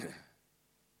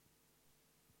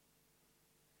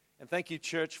And thank you,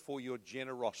 church, for your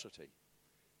generosity.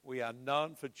 We are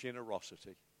known for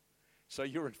generosity. So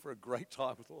you're in for a great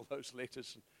time with all those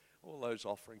letters and all those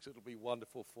offerings. It'll be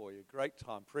wonderful for you. Great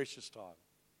time, precious time.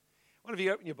 One of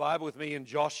you open your Bible with me in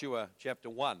Joshua chapter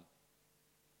 1.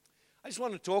 I just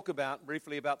want to talk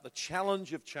briefly about the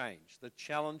challenge of change. The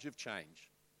challenge of change.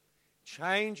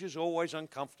 Change is always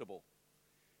uncomfortable.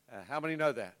 How many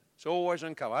know that? It's always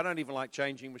uncomfortable. I don't even like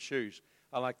changing my shoes.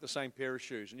 I like the same pair of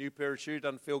shoes. A new pair of shoes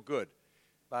doesn't feel good.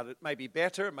 But it may be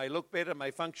better, it may look better, it may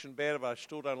function better, but I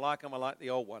still don't like them. I like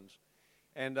the old ones.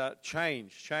 And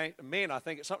change. Men, I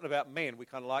think it's something about men. We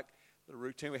kind of like the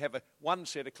routine. We have one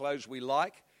set of clothes we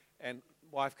like, and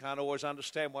wife can't always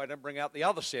understand why I don't bring out the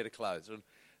other set of clothes. And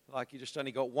like you just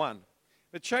only got one.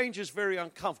 But change is very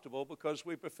uncomfortable because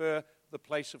we prefer the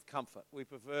place of comfort. We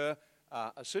prefer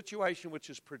a situation which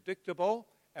is predictable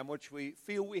and which we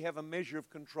feel we have a measure of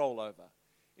control over.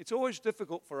 It's always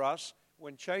difficult for us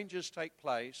when changes take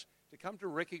place to come to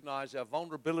recognize our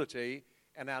vulnerability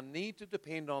and our need to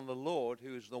depend on the Lord,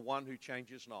 who is the one who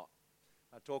changes not.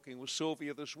 I'm talking with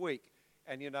Sylvia this week,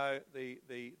 and you know,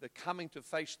 the coming to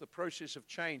face the process of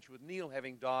change with Neil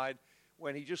having died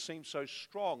when he just seemed so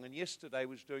strong, and yesterday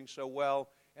was doing so well,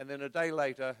 and then a day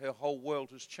later her whole world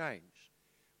has changed.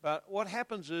 But what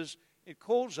happens is it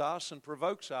calls us and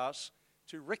provokes us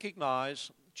to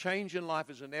recognize change in life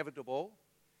is inevitable,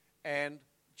 and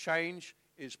change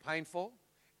is painful,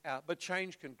 but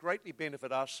change can greatly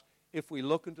benefit us if we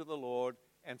look into the Lord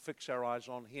and fix our eyes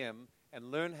on Him and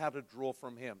learn how to draw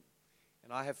from Him.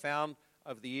 And I have found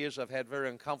over the years I've had very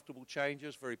uncomfortable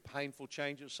changes, very painful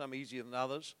changes, some easier than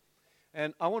others.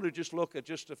 And I want to just look at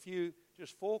just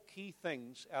four key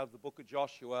things out of the book of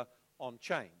Joshua on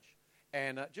change.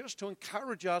 And just to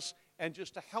encourage us and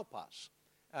just to help us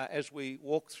as we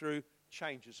walk through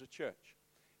change as a church.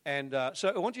 And so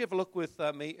I want you to have a look with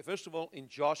me, first of all, in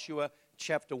Joshua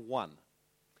chapter 1.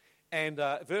 And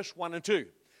verse 1 and 2.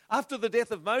 After the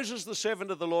death of Moses, the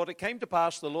servant of the Lord, it came to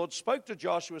pass the Lord spoke to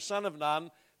Joshua, son of Nun,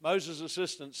 Moses'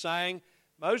 assistant, saying,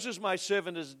 Moses, my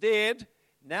servant, is dead.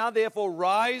 Now therefore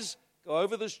rise, go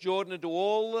over this Jordan with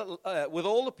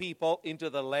all the people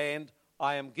into the land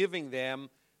I am giving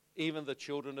them, even the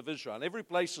children of Israel. And every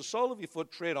place the sole of your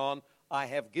foot tread on, I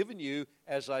have given you,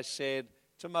 as I said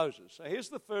to Moses. So here's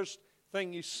the first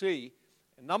thing you see.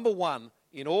 Number one,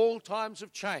 in all times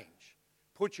of change,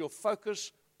 put your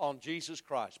focus on Jesus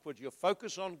Christ. Put your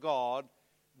focus on God,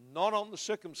 not on the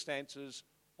circumstances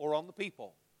or on the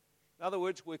people. In other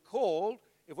words, we're called,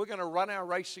 if we're going to run our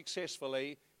race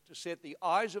successfully, to set the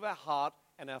eyes of our heart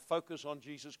and our focus on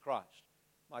Jesus Christ.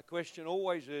 My question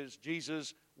always is,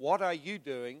 Jesus, what are you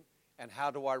doing and how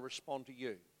do I respond to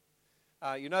you?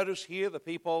 You notice here the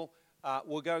people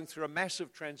were going through a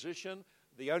massive transition.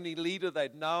 The only leader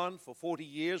they'd known for 40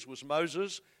 years was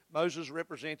Moses. Moses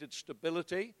represented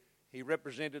stability, he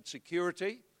represented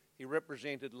security, he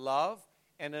represented love,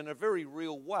 and in a very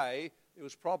real way, there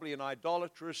was probably an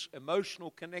idolatrous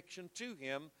emotional connection to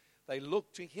him. They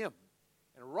looked to him.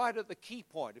 And right at the key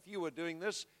point, if you were doing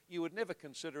this, you would never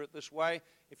consider it this way.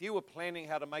 If you were planning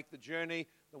how to make the journey,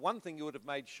 the one thing you would have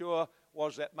made sure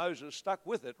was that Moses stuck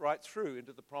with it right through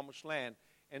into the promised land.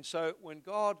 And so when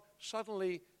God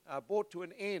suddenly brought to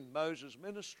an end Moses'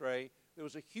 ministry, there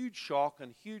was a huge shock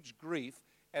and huge grief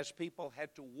as people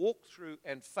had to walk through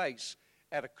and face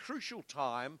at a crucial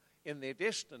time in their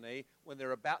destiny when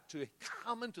they're about to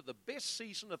come into the best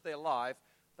season of their life.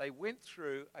 They went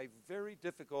through a very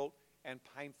difficult and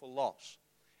painful loss.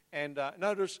 And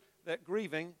notice that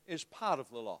grieving is part of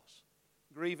the loss.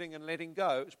 Grieving and letting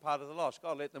go is part of the loss.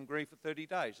 God let them grieve for 30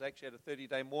 days. They actually had a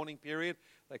 30-day mourning period.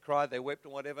 They cried, they wept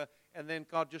and whatever. And then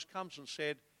God just comes and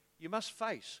said, you must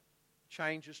face.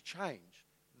 Change is change.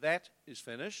 That is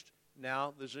finished.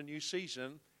 Now there's a new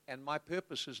season, and my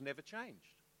purpose has never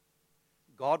changed.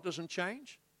 God doesn't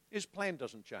change. His plan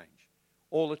doesn't change.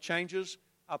 All that changes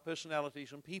are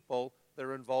personalities and people that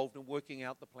are involved in working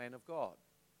out the plan of God.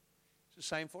 It's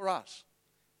the same for us.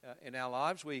 In our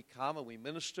lives, we come and we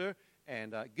minister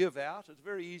and give out. It's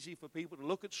very easy for people to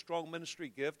look at strong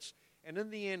ministry gifts and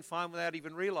in the end find, without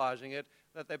even realizing it,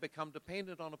 that they become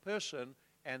dependent on a person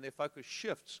and their focus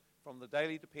shifts from the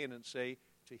daily dependency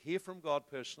to hear from God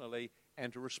personally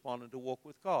and to respond and to walk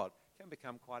with God. It can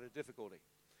become quite a difficulty.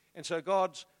 And so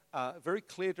God's very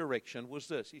clear direction was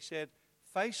this. He said,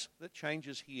 face the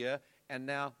changes here and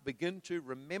now begin to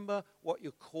remember what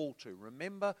you're called to.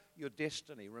 Remember your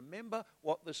destiny. Remember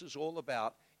what this is all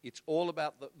about. It's all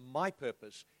about my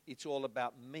purpose. It's all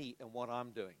about me and what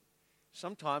I'm doing.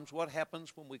 Sometimes what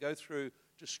happens when we go through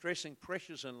distressing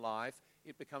pressures in life,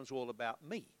 it becomes all about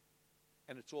me.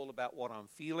 And it's all about what I'm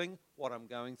feeling, what I'm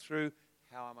going through,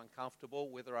 how I'm uncomfortable,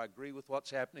 whether I agree with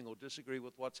what's happening or disagree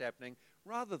with what's happening,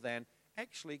 rather than,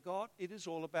 actually, God, it is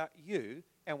all about you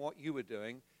and what you are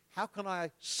doing. How can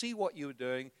I see what you are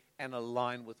doing and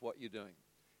align with what you're doing?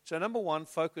 So number one,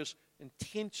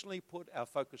 intentionally put our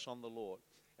focus on the Lord.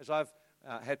 As I've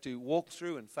had to walk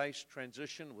through and face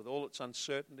transition with all its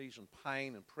uncertainties and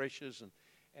pain and pressures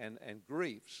and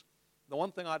griefs, the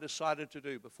one thing I decided to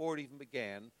do before it even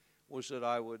began was that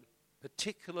I would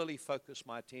particularly focus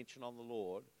my attention on the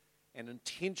Lord and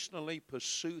intentionally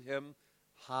pursue Him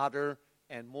harder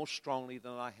and more strongly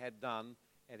than I had done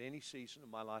at any season of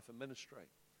my life in ministry.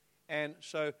 And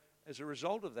so as a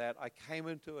result of that, I came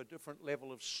into a different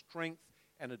level of strength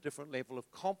and a different level of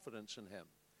confidence in Him.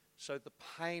 So the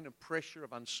pain and pressure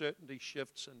of uncertainty,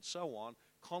 shifts, and so on,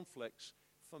 conflicts,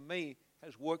 for me,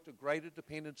 has worked a greater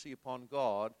dependency upon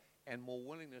God and more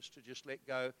willingness to just let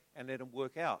go and let Him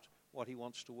work out what He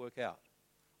wants to work out.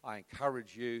 I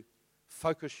encourage you,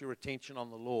 focus your attention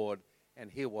on the Lord and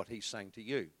hear what He's saying to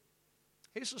you.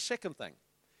 Here's the second thing.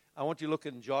 I want you to look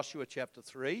in Joshua chapter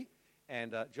 3,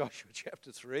 and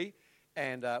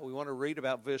we want to read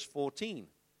about verse 14.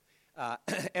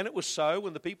 And it was so,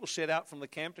 when the people set out from the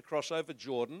camp to cross over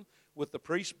Jordan, with the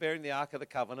priests bearing the Ark of the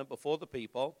Covenant before the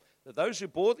people, that those who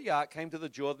bore the Ark came to the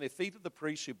Jordan. Their feet of the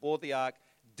priests who bore the Ark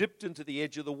dipped into the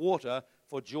edge of the water,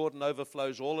 for Jordan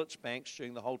overflows all its banks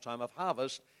during the whole time of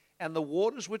harvest. And the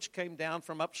waters which came down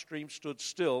from upstream stood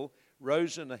still,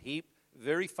 rose in a heap,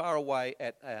 very far away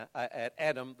at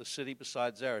Adam, the city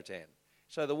beside Zaratan.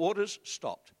 So the waters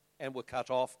stopped and were cut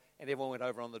off, and everyone went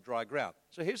over on the dry ground.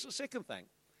 So here's the second thing.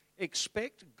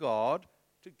 Expect God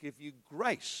to give you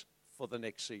grace for the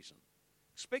next season.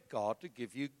 Expect God to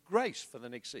give you grace for the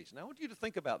next season. Now, I want you to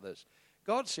think about this.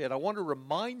 God said, I want to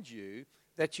remind you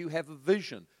that you have a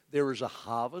vision. There is a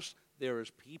harvest. There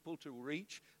is people to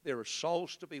reach. There are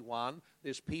souls to be won.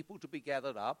 There's people to be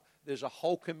gathered up. There's a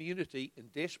whole community in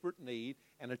desperate need,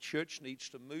 and a church needs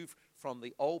to move from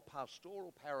the old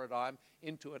pastoral paradigm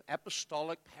into an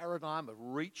apostolic paradigm of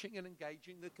reaching and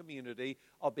engaging the community,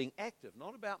 of being active,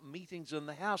 not about meetings in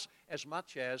the house as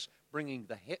much as bringing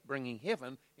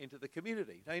heaven into the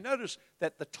community. Now, you notice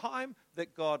that the time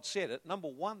that God said it, number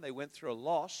one, they went through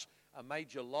a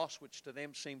major loss, which to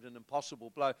them seemed an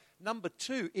impossible blow. Number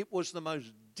two, it was the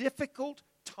most difficult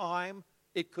time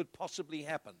it could possibly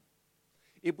happen.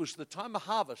 It was the time of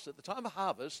harvest. At the time of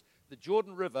harvest, the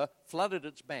Jordan River flooded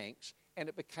its banks, and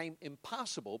it became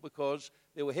impassable because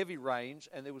there were heavy rains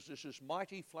and there was this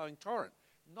mighty flowing torrent.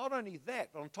 Not only that,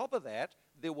 but on top of that,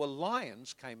 there were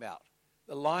lions came out.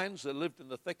 The lions that lived in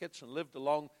the thickets and lived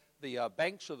along the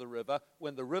banks of the river,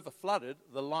 when the river flooded,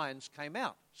 the lions came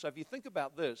out. So if you think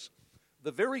about this,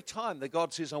 the very time that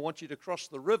God says, I want you to cross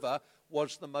the river,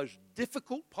 was the most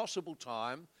difficult possible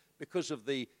time because of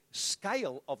the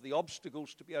scale of the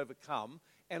obstacles to be overcome,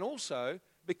 and also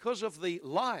because of the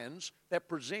lions that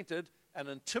presented an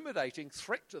intimidating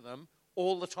threat to them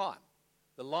all the time.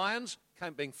 The lions,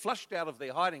 being flushed out of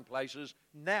their hiding places,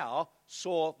 now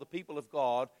saw the people of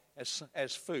God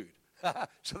as food.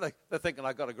 So they're thinking,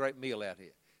 I've got a great meal out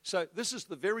here. So this is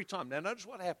the very time. Now notice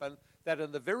what happened, that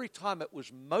in the very time it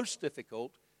was most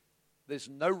difficult, there's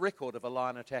no record of a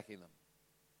lion attacking them.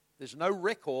 There's no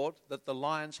record that the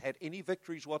lions had any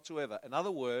victories whatsoever. In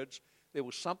other words, there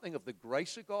was something of the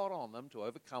grace of God on them to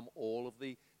overcome all of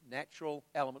the natural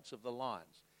elements of the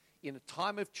lions. In a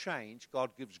time of change,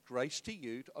 God gives grace to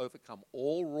you to overcome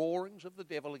all roarings of the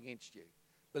devil against you.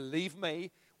 Believe me,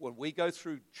 when we go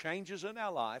through changes in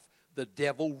our life, the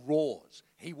devil roars.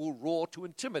 He will roar to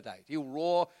intimidate. He'll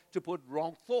roar to put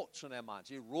wrong thoughts in our minds.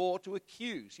 He'll roar to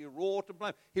accuse. He'll roar to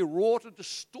blame. He'll roar to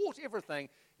distort everything.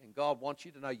 And God wants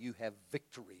you to know you have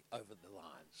victory over the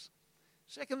lions.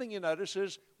 Second thing you notice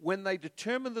is when they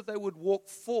determined that they would walk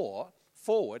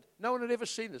forward, no one had ever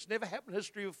seen this. Never happened in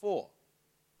history before.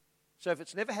 So if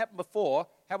it's never happened before,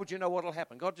 how would you know what will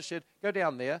happen? God just said, go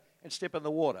down there and step in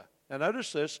the water. Now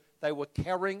notice this, they were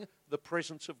carrying the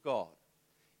presence of God.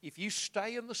 If you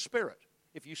stay in the Spirit,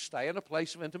 if you stay in a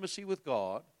place of intimacy with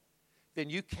God, then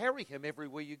you carry Him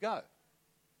everywhere you go.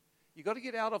 You've got to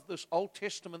get out of this Old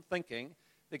Testament thinking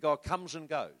that God comes and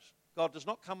goes. God does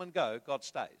not come and go, God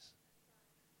stays.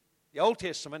 The Old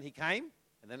Testament, He came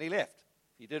and then He left.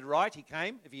 If you did right, He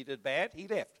came. If you did bad, He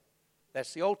left.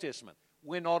 That's the Old Testament.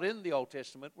 We're not in the Old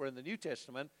Testament, we're in the New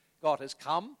Testament. God has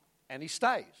come and He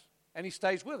stays. And He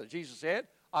stays with us. Jesus said,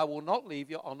 I will not leave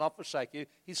you, I'll not forsake you.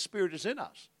 His Spirit is in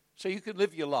us. So you can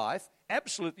live your life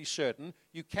absolutely certain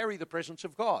you carry the presence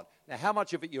of God. Now, how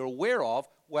much of it you're aware of,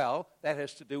 well, that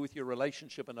has to do with your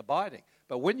relationship and abiding.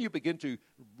 But when you begin to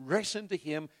rest into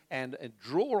Him and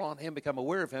draw on Him, become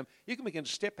aware of Him, you can begin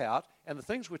to step out, and the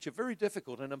things which are very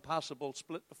difficult and impossible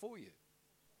split before you.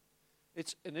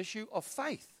 It's an issue of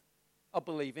faith, of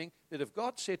believing that if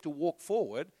God said to walk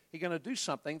forward, He's going to do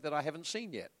something that I haven't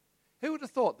seen yet. Who would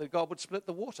have thought that God would split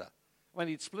the water? When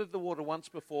He'd split the water once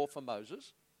before for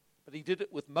Moses, but He did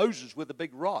it with Moses with a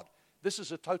big rod. This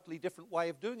is a totally different way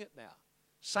of doing it now.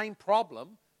 Same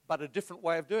problem, but a different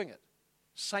way of doing it.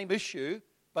 Same issue,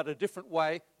 but a different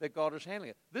way that God is handling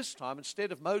it. This time,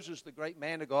 instead of Moses, the great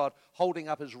man of God, holding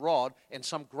up his rod and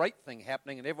some great thing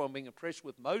happening and everyone being impressed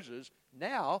with Moses,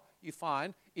 now you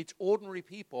find it's ordinary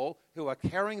people who are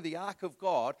carrying the ark of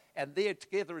God, and they're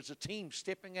together as a team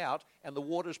stepping out and the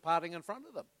water's parting in front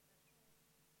of them.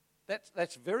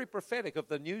 That's very prophetic of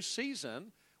the new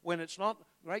season, when it's not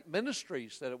great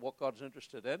ministries that are what God's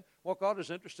interested in. What God is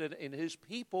interested in His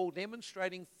people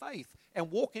demonstrating faith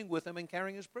and walking with Him and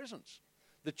carrying His presence.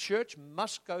 The church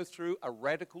must go through a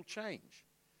radical change.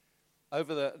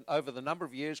 Over the number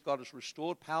of years, God has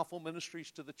restored powerful ministries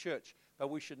to the church.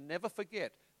 But we should never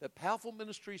forget that powerful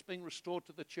ministries being restored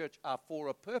to the church are for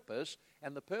a purpose,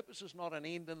 and the purpose is not an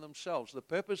end in themselves. The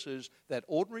purpose is that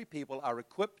ordinary people are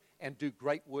equipped and do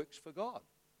great works for God.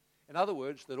 In other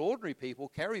words, that ordinary people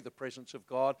carry the presence of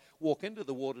God, walk into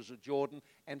the waters of Jordan,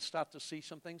 and start to see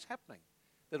some things happening.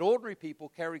 That ordinary people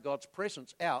carry God's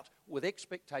presence out with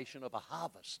expectation of a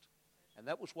harvest. And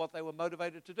that was what they were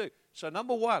motivated to do. So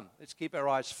number one, let's keep our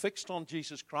eyes fixed on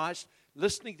Jesus Christ,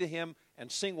 listening to Him and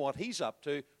seeing what He's up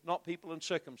to, not people and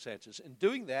circumstances. In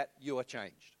doing that, you are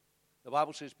changed. The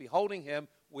Bible says, beholding Him,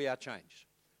 we are changed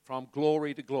from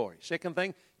glory to glory. Second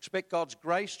thing, expect God's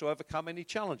grace to overcome any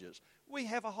challenges. We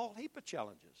have a whole heap of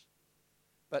challenges.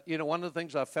 But, one of the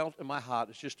things I've felt in my heart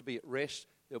is just to be at rest.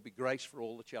 There'll be grace for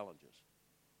all the challenges.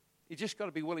 You just got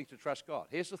to be willing to trust God.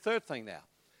 Here's the third thing now.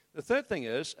 The third thing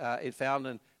is, it found,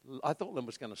 and I thought Lynn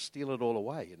was going to steal it all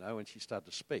away, when she started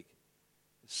to speak.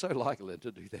 It's so like Lynn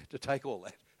to do that, to take all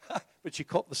that. But she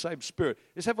caught the same spirit.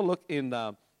 Let's have a look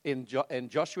in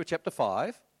Joshua chapter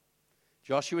 5.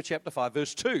 Joshua chapter 5,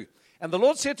 verse 2. And the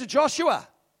Lord said to Joshua,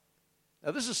 now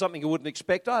this is something you wouldn't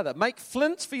expect either. Make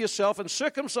flints for yourself and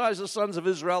circumcise the sons of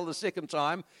Israel the second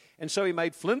time. And so he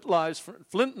made flint knives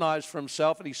for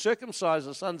himself, and he circumcised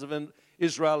the sons of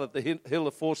Israel at the hill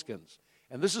of foreskins.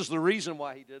 And this is the reason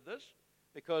why he did this,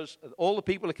 because all the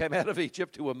people who came out of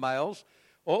Egypt who were males,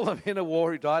 all the men of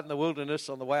war who died in the wilderness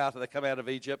on the way after they come out of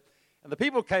Egypt, and the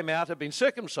people who came out had been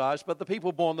circumcised, but the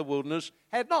people born in the wilderness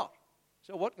had not.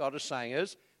 So what God is saying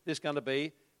is, there's going to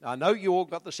be, now I know you all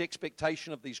got this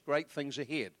expectation of these great things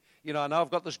ahead. I know I've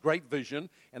got this great vision,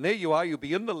 and there you are, you'll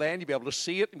be in the land, you'll be able to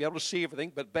see it, and be able to see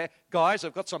everything, but guys,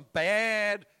 I've got some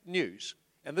bad news,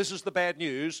 and this is the bad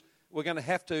news. We're going to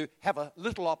have a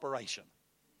little operation.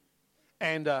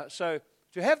 And so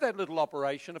to have that little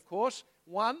operation, of course,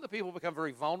 one, the people become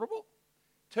very vulnerable.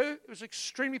 Two, it was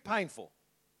extremely painful.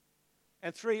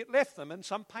 And three, it left them in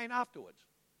some pain afterwards.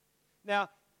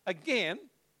 Now, again,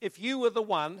 if you were the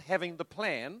one having the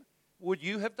plan, would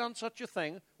you have done such a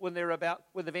thing when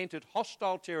they've entered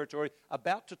hostile territory,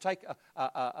 about to take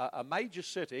a major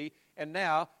city, and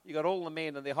now you got all the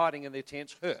men and they're hiding in their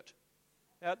tents hurt?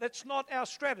 Now, that's not our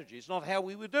strategy. It's not how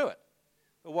we would do it.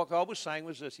 But what God was saying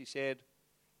was this. He said,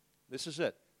 this is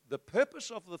it. The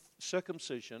purpose of the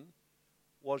circumcision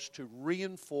was to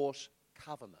reinforce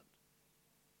covenant.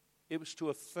 It was to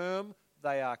affirm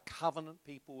they are covenant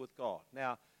people with God.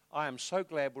 Now, I am so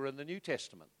glad we're in the New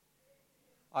Testament.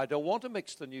 I don't want to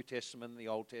mix the New Testament and the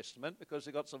Old Testament, because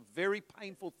they've got some very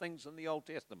painful things in the Old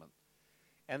Testament,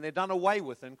 and they're done away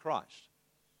with in Christ.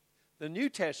 The New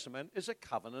Testament is a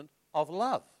covenant of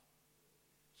love.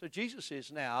 So Jesus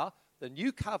says now, the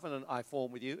new covenant I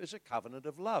form with you is a covenant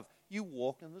of love. You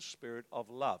walk in the spirit of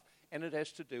love, and it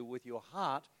has to do with your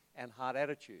heart and heart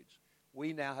attitudes.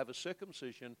 We now have a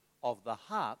circumcision of the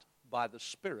heart by the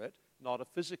Spirit, not a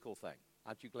physical thing.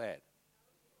 Aren't you glad?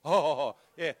 Oh,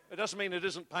 yeah. It doesn't mean it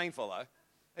isn't painful, though.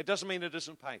 It doesn't mean it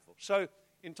isn't painful. So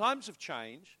in times of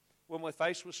change, when we're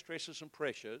faced with stresses and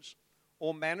pressures,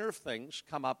 all manner of things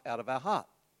come up out of our heart.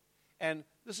 And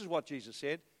this is what Jesus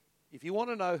said. If you want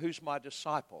to know who's my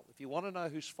disciple, if you want to know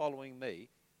who's following me,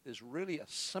 there's really a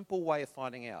simple way of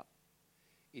finding out.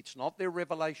 It's not their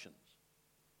revelations.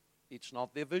 It's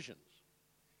not their visions.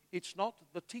 It's not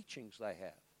the teachings they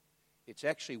have. It's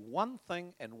actually one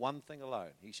thing and one thing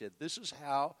alone. He said, this is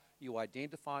how you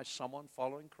identify someone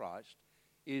following Christ,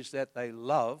 is that they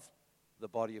love the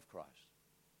body of Christ.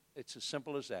 It's as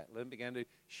simple as that. Lynn began to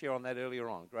share on that earlier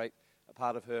on. Great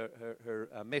part of her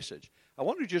message. I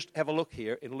want to just have a look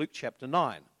here in Luke chapter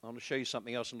 9. I want to show you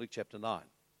something else in Luke chapter 9.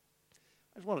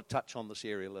 I just want to touch on this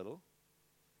area a little.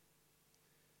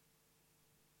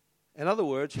 In other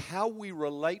words, how we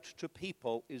relate to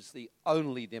people is the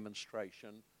only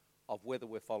demonstration of whether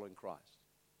we're following Christ.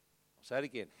 I'll say it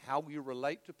again. How we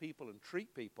relate to people and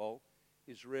treat people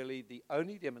is really the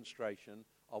only demonstration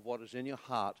of what is in your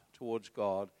heart towards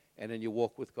God and in your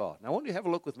walk with God. Now, I want you to have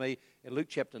a look with me in Luke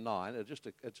chapter 9.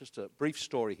 It's just a brief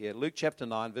story here. Luke chapter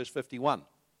 9, verse 51.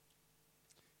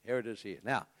 Here it is here.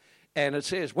 Now, and it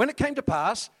says, when it came to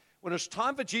pass, when it was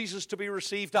time for Jesus to be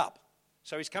received up,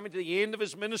 so he's coming to the end of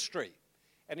his ministry,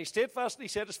 and he steadfastly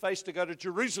set his face to go to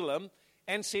Jerusalem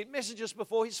and sent messengers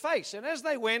before his face. And as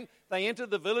they went, they entered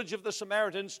the village of the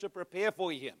Samaritans to prepare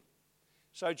for him.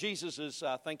 So Jesus is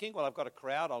thinking, well, I've got a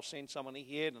crowd. I'll send someone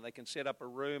here, and they can set up a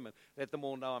room and let them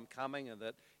all know I'm coming, and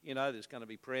that, there's going to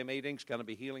be prayer meetings, going to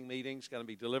be healing meetings, going to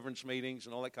be deliverance meetings,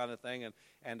 and all that kind of thing,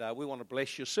 and we want to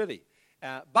bless your city.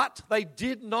 But they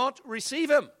did not receive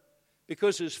him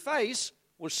because his face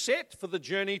was set for the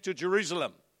journey to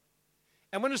Jerusalem.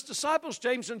 And when his disciples,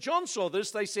 James and John, saw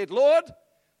this, they said, Lord,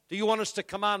 do you want us to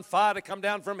command fire to come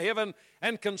down from heaven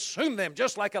and consume them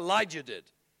just like Elijah did?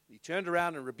 He turned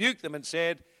around and rebuked them and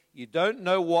said, you don't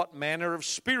know what manner of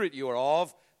spirit you are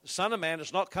of. The Son of Man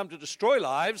has not come to destroy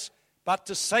lives, but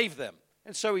to save them.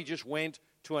 And so he just went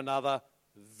to another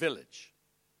village.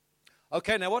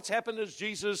 Okay, now what's happened is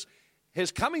Jesus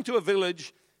is coming to a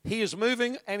village. He is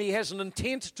moving, and he has an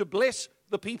intent to bless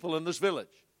the people in this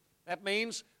village. That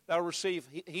means they'll receive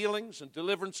healings and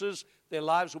deliverances. Their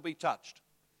lives will be touched.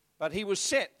 But he was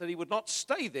set that he would not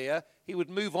stay there. He would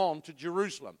move on to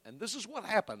Jerusalem. And this is what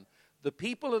happened. The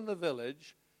people in the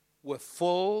village were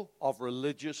full of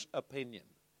religious opinion.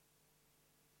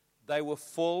 They were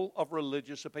full of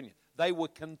religious opinion. They were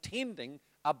contending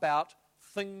about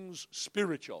things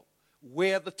spiritual,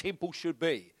 where the temple should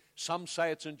be. Some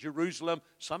say it's in Jerusalem.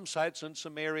 Some say it's in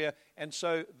Samaria. And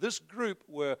so this group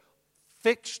were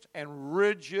fixed and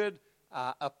rigid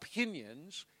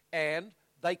opinions, and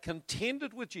they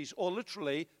contended with Jesus, or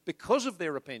literally, because of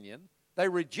their opinion, they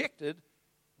rejected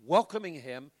welcoming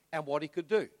him and what he could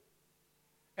do.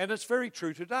 And it's very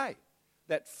true today,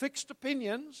 that fixed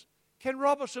opinions can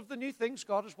rob us of the new things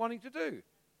God is wanting to do.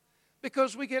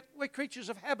 Because we're creatures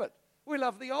of habit. We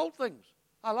love the old things.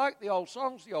 I like the old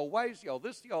songs, the old ways, the old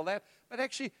this, the old that. But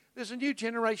actually, there's a new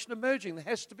generation emerging that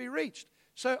has to be reached.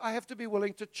 So I have to be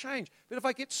willing to change. But if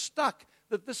I get stuck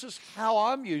that this is how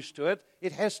I'm used to it,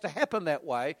 it has to happen that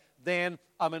way, then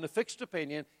I'm in a fixed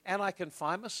opinion and I can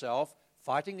find myself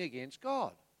fighting against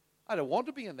God. I don't want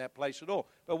to be in that place at all.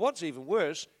 But what's even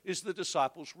worse is the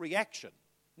disciples' reaction.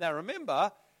 Now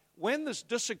remember, when there's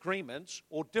disagreements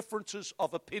or differences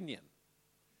of opinion,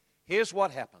 here's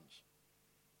what happens.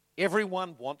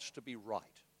 Everyone wants to be right.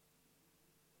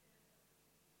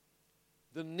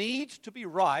 The need to be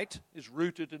right is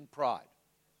rooted in pride.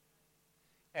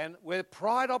 And where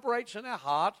pride operates in our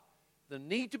heart, the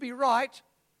need to be right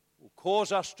will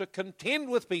cause us to contend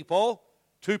with people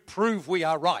to prove we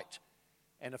are right.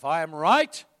 And if I am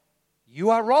right, you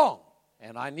are wrong.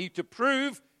 And I need to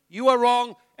prove you are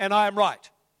wrong and I am right.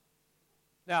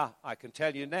 Now, I can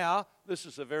tell you now, this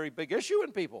is a very big issue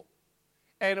in people.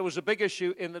 And it was a big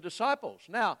issue in the disciples.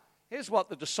 Now, here's what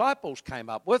the disciples came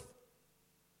up with.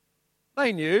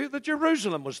 They knew that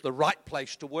Jerusalem was the right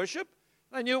place to worship.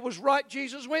 They knew it was right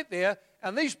Jesus went there,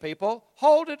 and these people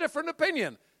hold a different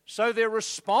opinion. So their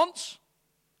response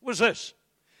was this: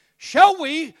 shall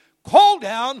we call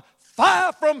down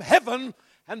fire from heaven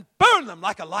and burn them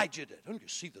like Elijah did? Don't you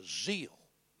see the zeal?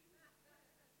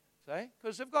 See?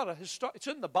 Because they've got it's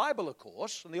in the Bible, of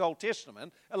course, in the Old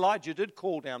Testament. Elijah did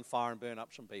call down fire and burn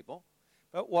up some people.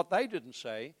 But what they didn't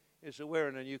say is that we're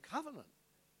in a new covenant.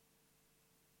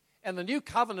 And the new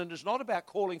covenant is not about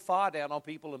calling fire down on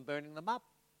people and burning them up.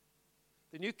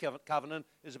 The new covenant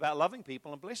is about loving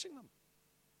people and blessing them.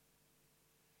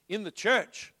 In the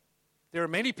church, there are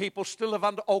many people still live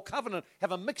under old covenant,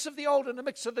 have a mix of the old and a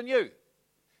mix of the new.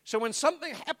 So when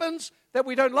something happens that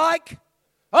we don't like,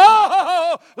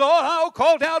 oh, Lord, I'll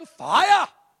call down fire.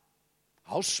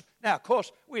 Now, of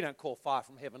course, we don't call fire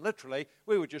from heaven literally.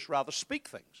 We would just rather speak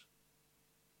things.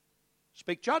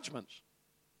 Speak judgments.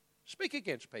 Speak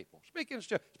against people. Speak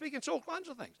against all kinds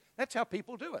of things. That's how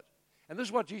people do it. And this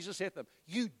is what Jesus said to them.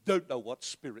 You don't know what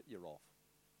spirit you're of.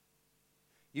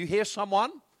 You hear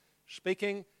someone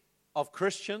speaking of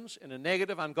Christians in a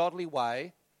negative, ungodly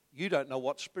way, you don't know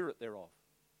what spirit they're of.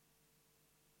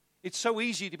 It's so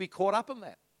easy to be caught up in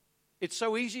that. It's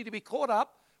so easy to be caught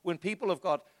up when people have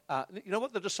got You know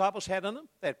what the disciples had in them?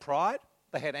 They had pride,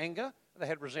 they had anger, they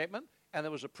had resentment, and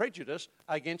there was a prejudice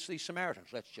against these Samaritans.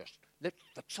 Let's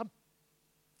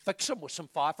fix them with some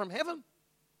fire from heaven.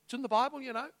 It's in the Bible,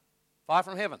 you know. Fire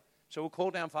from heaven. So we'll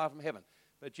call down fire from heaven.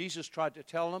 But Jesus tried to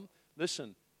tell them,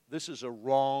 listen, this is a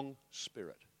wrong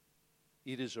spirit.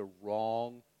 It is a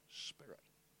wrong spirit.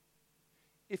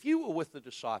 If you were with the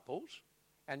disciples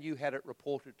and you had it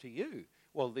reported to you,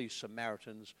 well, these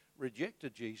Samaritans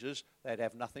rejected Jesus, they'd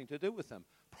have nothing to do with him.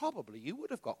 Probably you would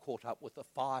have got caught up with the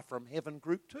fire from heaven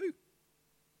group too.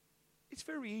 It's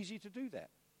very easy to do that.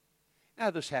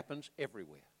 Now, this happens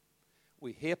everywhere.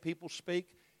 We hear people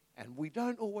speak, and we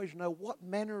don't always know what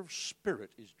manner of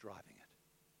spirit is driving it.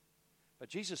 But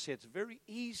Jesus said it's very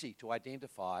easy to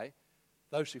identify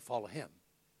those who follow him,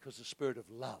 because the spirit of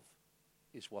love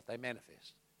is what they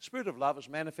manifest. The spirit of love is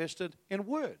manifested in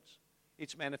words.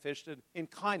 It's manifested in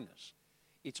kindness.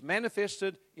 It's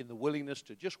manifested in the willingness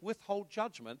to just withhold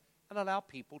judgment and allow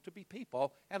people to be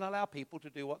people and allow people to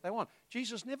do what they want.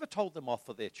 Jesus never told them off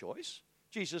for their choice.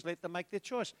 Jesus let them make their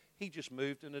choice. He just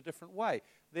moved in a different way.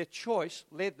 Their choice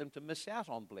led them to miss out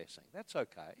on blessing. That's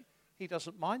okay. He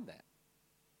doesn't mind that.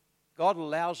 God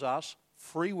allows us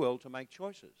free will to make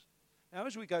choices. Now,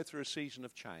 as we go through a season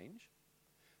of change,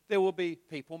 there will be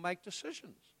people make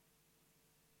decisions.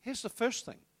 Here's the first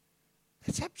thing.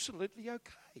 It's absolutely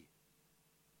okay.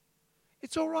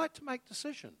 It's all right to make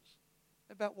decisions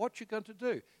about what you're going to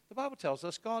do. The Bible tells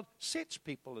us God sets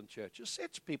people in churches,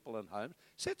 sets people in homes,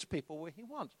 sets people where he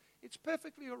wants. It's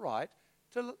perfectly all right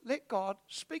to let God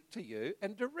speak to you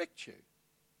and direct you.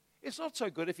 It's not so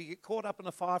good if you get caught up in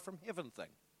a fire from heaven thing.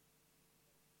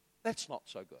 That's not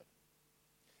so good.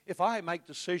 If I make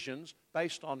decisions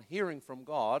based on hearing from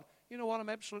God, you know what I'm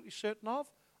absolutely certain of?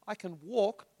 I can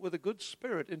walk with a good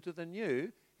spirit into the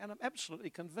new, and I'm absolutely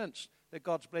convinced that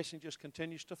God's blessing just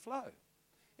continues to flow.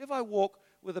 If I walk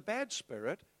with a bad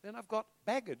spirit, then I've got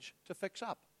baggage to fix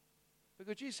up.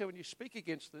 Because Jesus said when you speak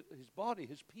against his body,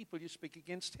 his people, you speak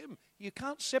against him. You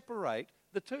can't separate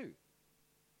the two.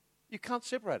 You can't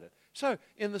separate it. So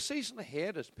in the season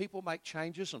ahead, as people make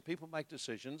changes and people make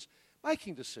decisions,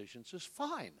 making decisions is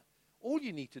fine. All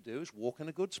you need to do is walk in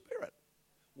a good spirit.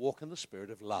 Walk in the spirit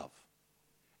of love.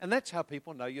 And that's how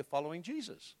people know you're following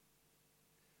Jesus.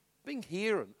 Being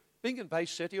here and being in Bay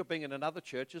City or being in another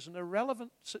church is an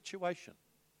irrelevant situation.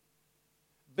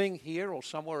 Being here or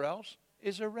somewhere else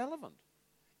is irrelevant.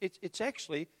 It's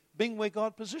actually being where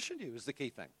God positioned you is the key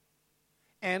thing.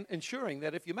 And ensuring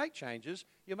that if you make changes,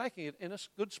 you're making it in a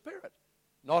good spirit,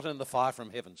 not in the fire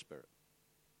from heaven spirit.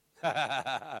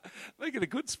 Make it a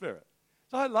good spirit.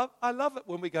 So I love it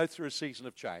when we go through a season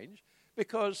of change,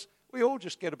 because we all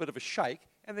just get a bit of a shake,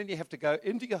 and then you have to go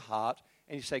into your heart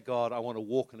and you say, God, I want to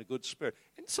walk in a good spirit.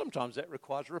 And sometimes that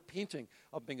requires repenting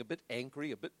of being a bit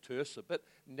angry, a bit terse, a bit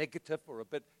negative, or a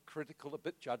bit critical, a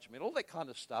bit judgmental, all that kind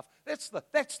of stuff. That's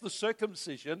the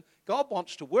circumcision. God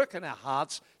wants to work in our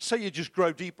hearts so you just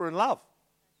grow deeper in love.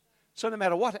 So no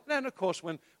matter what, and of course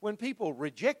when people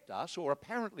reject us or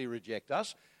apparently reject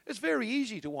us, it's very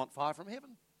easy to want fire from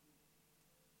heaven.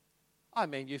 I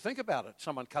mean, you think about it.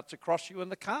 Someone cuts across you in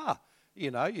the car. You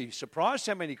know, you're surprised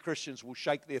how many Christians will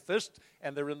shake their fist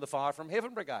and they're in the fire from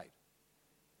heaven brigade.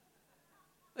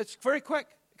 It's very quick.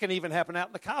 It can even happen out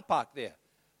in the car park there.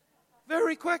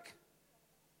 Very quick.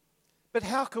 But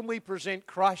how can we present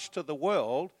Christ to the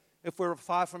world if we're a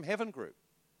fire from heaven group?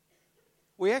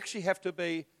 We actually have to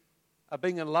be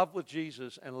being in love with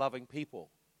Jesus and loving people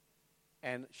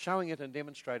and showing it and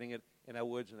demonstrating it in our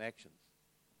words and actions.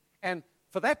 And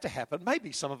for that to happen,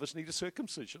 maybe some of us need a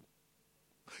circumcision.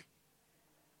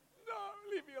 No,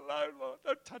 leave me alone, Lord.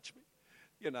 Don't touch me.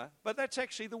 You know, but that's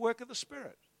actually the work of the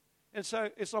Spirit. And so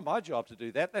it's not my job to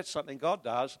do that. That's something God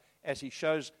does as he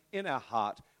shows in our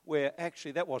heart where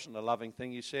actually that wasn't a loving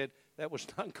thing you said. That was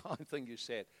an unkind thing you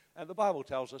said. And the Bible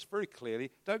tells us very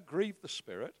clearly, don't grieve the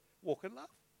Spirit, walk in love.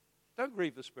 Don't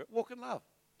grieve the Spirit, walk in love.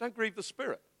 Don't grieve the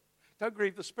Spirit. Don't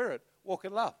grieve the Spirit, walk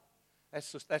in love.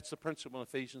 That's the principle in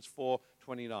Ephesians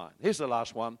 4:29. Here's the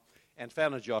last one, and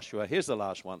found in Joshua. Here's the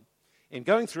last one. In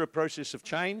going through a process of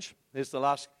change, here's the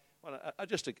last one,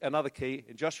 another key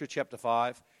in Joshua chapter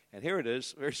 5, and here it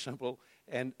is, very simple,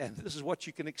 and this is what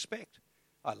you can expect.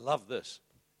 I love this.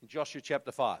 In Joshua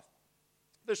chapter 5,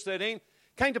 verse 13,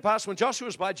 came to pass when Joshua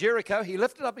was by Jericho, he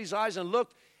lifted up his eyes and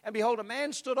looked, and behold, a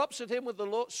man stood opposite him with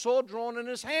the sword drawn in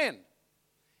his hand.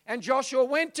 And Joshua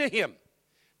went to him.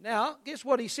 Now, guess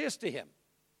what he says to him?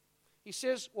 He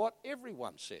says what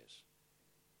everyone says.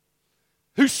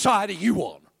 Whose side are you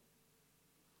on?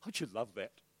 Don't you love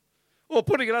that? Or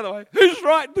putting it another way, who's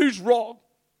right and who's wrong?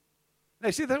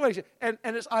 Now, see, that's what he said.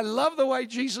 And I love the way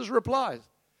Jesus replies.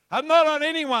 I'm not on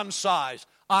anyone's side.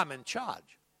 I'm in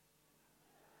charge.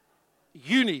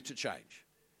 You need to change.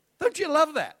 Don't you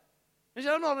love that? He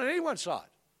said, I'm not on anyone's side.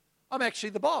 I'm actually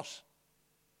the boss.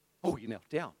 Oh, you knelt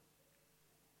down.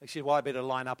 He said, well, I better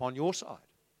line up on your side,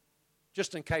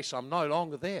 just in case I'm no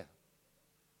longer there.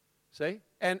 See?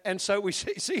 And so we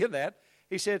see in that,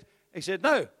 he said,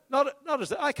 no, not as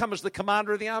that. I come as the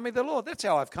commander of the army of the Lord. That's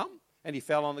how I've come. And he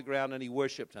fell on the ground and he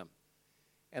worshipped him.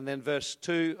 And then verse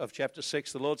 2 of chapter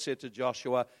 6, the Lord said to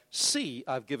Joshua, see,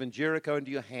 I've given Jericho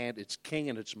into your hand, its king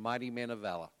and its mighty men of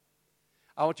valor.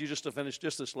 I want you just to finish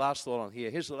just this last thought on here.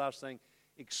 Here's the last thing.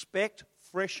 Expect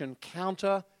fresh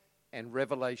encounter and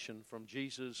revelation from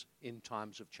Jesus in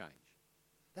times of change.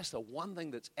 That's the one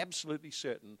thing that's absolutely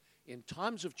certain. In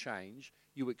times of change,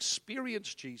 you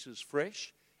experience Jesus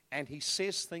fresh, and he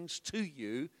says things to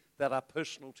you that are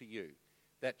personal to you,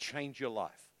 that change your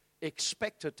life.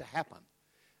 Expect it to happen.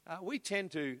 We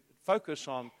tend to focus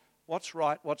on what's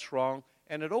right, what's wrong,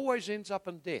 and it always ends up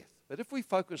in death. But if we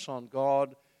focus on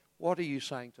God, what are you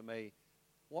saying to me?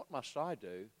 What must I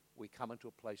do? We come into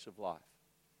a place of life.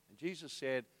 And Jesus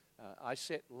said, I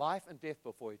set life and death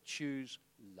before you. Choose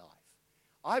life.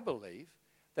 I believe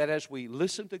that as we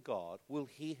listen to God, we'll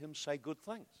hear him say good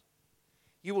things.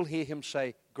 You will hear him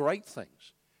say great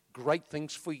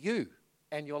things for you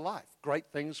and your life, great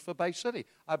things for Bay City.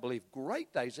 I believe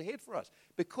great days ahead for us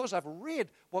because I've read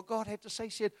what God had to say. He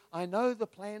said, I know the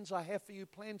plans I have for you,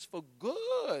 plans for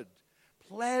good.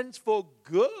 Plans for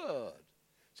good.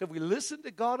 So if we listen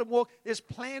to God and walk, there's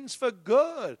plans for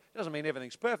good. Doesn't mean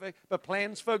everything's perfect, but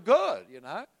plans for good, you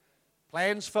know.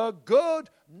 Plans for good,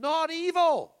 not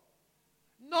evil.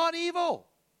 Not evil.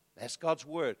 That's God's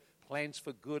word. Plans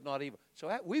for good, not evil.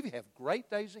 So we have great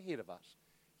days ahead of us.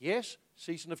 Yes,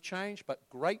 season of change, but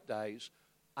great days,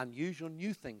 unusual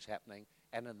new things happening.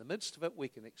 And in the midst of it, we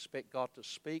can expect God to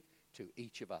speak to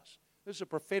each of us. This is a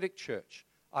prophetic church.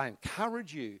 I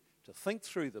encourage you to think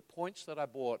through the points that I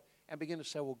brought and begin to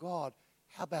say, well, God,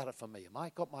 how about it for me? Am I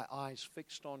got my eyes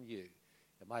fixed on you?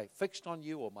 Am I fixed on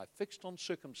you, or am I fixed on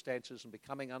circumstances and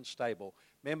becoming unstable?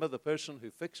 Remember, the person who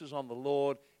fixes on the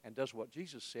Lord and does what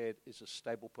Jesus said is a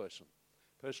stable person.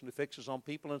 The person who fixes on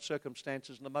people and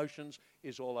circumstances and emotions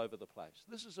is all over the place.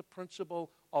 This is a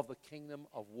principle of the kingdom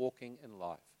of walking in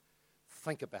life.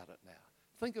 Think about it now.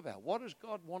 Think about, what does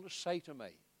God want to say to me?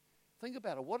 Think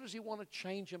about it. What does he want to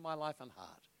change in my life and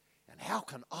heart? And how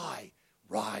can I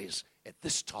rise at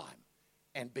this time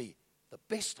and be the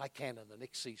best I can in the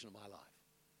next season of my life?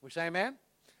 We say amen?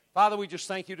 Father, we just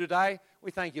thank you today.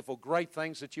 We thank you for great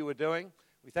things that you are doing.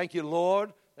 We thank you,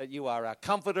 Lord, that you are our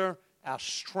comforter, our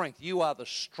strength. You are the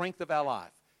strength of our life.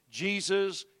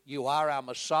 Jesus, you are our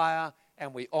Messiah,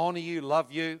 and we honor you,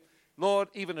 love you. Lord,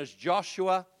 even as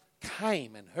Joshua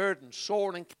came and heard and saw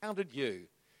and encountered you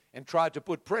and tried to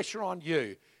put pressure on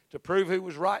you to prove who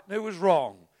was right and who was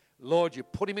wrong, Lord, you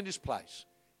put him in his place.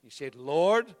 You said,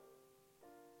 Lord,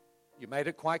 you made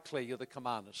it quite clear you're the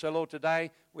commander. So, Lord,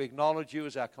 today we acknowledge you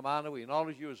as our commander. We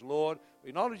acknowledge you as Lord. We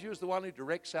acknowledge you as the one who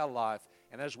directs our life.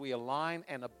 And as we align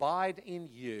and abide in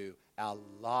you, our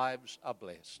lives are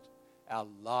blessed. Our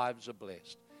lives are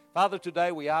blessed. Father,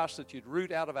 today we ask that you'd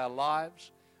root out of our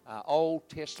lives Old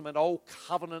Testament, Old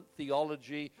Covenant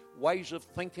theology, ways of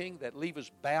thinking that leave us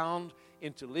bound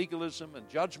into legalism and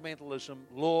judgmentalism.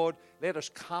 Lord, let us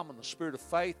come in the spirit of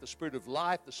faith, the spirit of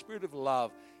life, the spirit of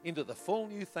love, into the full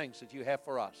new things that you have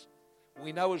for us.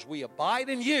 We know as we abide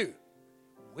in you,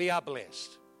 we are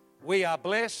blessed. We are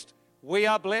blessed. We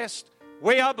are blessed.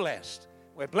 We are blessed.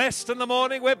 We're blessed in the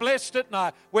morning. We're blessed at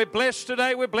night. We're blessed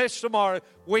today. We're blessed tomorrow.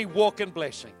 We walk in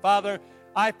blessing. Father,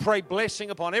 I pray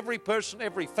blessing upon every person,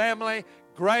 every family,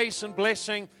 grace and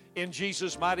blessing in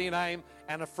Jesus' mighty name,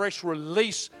 and a fresh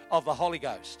release of the Holy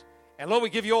Ghost. And Lord, we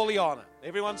give you all the honor.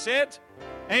 Everyone said,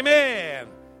 amen.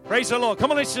 Praise the Lord.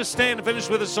 Come on, let's just stand and finish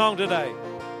with a song today.